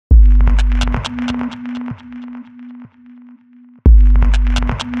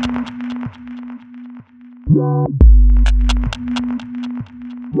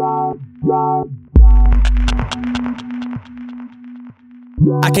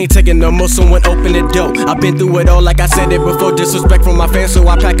I can't take it no more, someone open the door. I've been through it all, like I said it before. Disrespect from my fans, so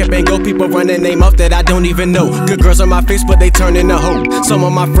I pack up and go. People running their mouth that I don't even know. Good girls on my face, but they turn into hoe. Some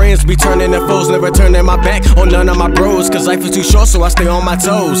of my friends be turning to foes, never turning my back on none of my bros. Cause life is too short, so I stay on my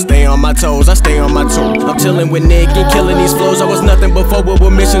toes. Stay on my toes, I stay on my toes. I'm chilling with Nic and killing these flows. I was nothing before, but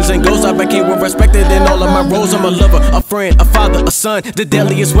with missions and goals I became well respected in all of my roles. I'm a lover, a friend, a father, a son. The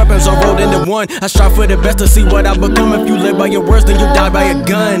deadliest weapons are rolled into one. I strive for the best to see what I become. If you live by your words, then you die by a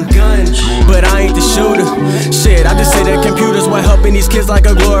gun. But I ain't the shooter. Shit, I just say that computers were helping these kids like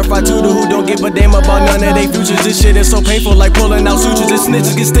a glorified tutor who don't give a damn about none of their futures. This shit is so painful, like pulling out sutures. And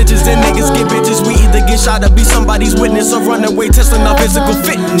snitches get stitches, and niggas get bitches. We either get shot or be somebody's witness, or run away testing our physical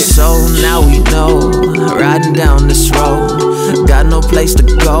fitness. So now we know, riding down this road, got no place to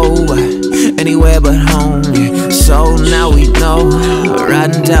go, anywhere but home. So now we know,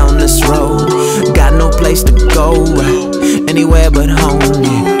 riding down this road, got no place to go, anywhere but home.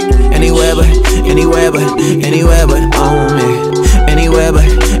 Anywhere but home. Anywhere but home. Anywhere but home. Anywhere but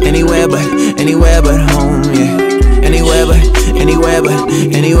home. Anywhere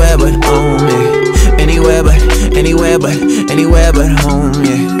but home. Anywhere but home.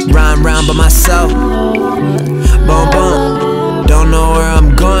 Rhyme round by myself. Boom boom. Don't know where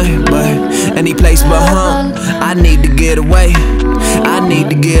I'm going, but any place but home. I need to get away. I need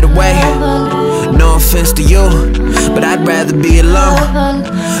to get away. No offense to you, but I'd rather be alone.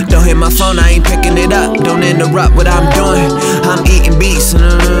 Don't hit my phone, I ain't picking it up. Don't interrupt what I'm doing. I'm eating beats,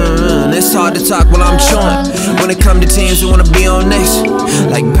 it's hard to talk while I'm chewing. When it come to teams that wanna be on next,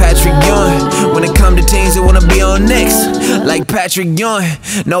 like Patrick Ewing. When it come to teams that wanna be on next, like Patrick Ewing.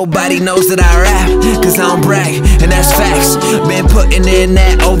 Nobody knows that I rap, cause I don't brag, and that's facts. Been putting in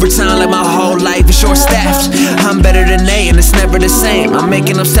that overtime like my whole life is short staffed. I'm better than they, and it's never the same. I'm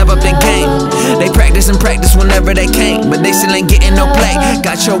making them step up their game. They practice and practice whenever they can, but they still ain't getting no play.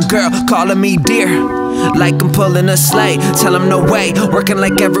 Got your girl calling me dear, like I'm pulling a sleigh. Tell them no way, working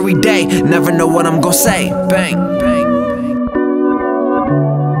like every day. Never know what I'm gonna say. Bang, bang.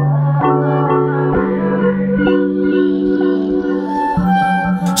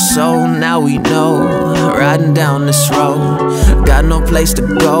 So now we know, riding down this road, got no place to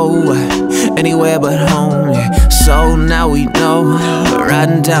go, anywhere but home. So now we know,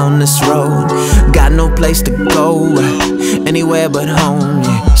 riding down this road, got no place to go, anywhere but home.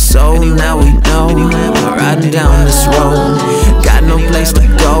 So now we know, riding down this road, got no place to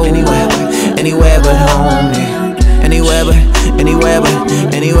go, anywhere but home. Anywhere but home. Anywhere but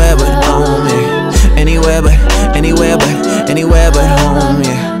home. Anywhere but home.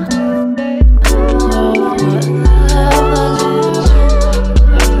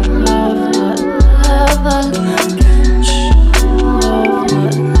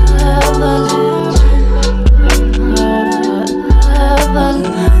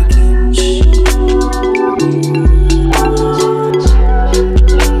 Heaven.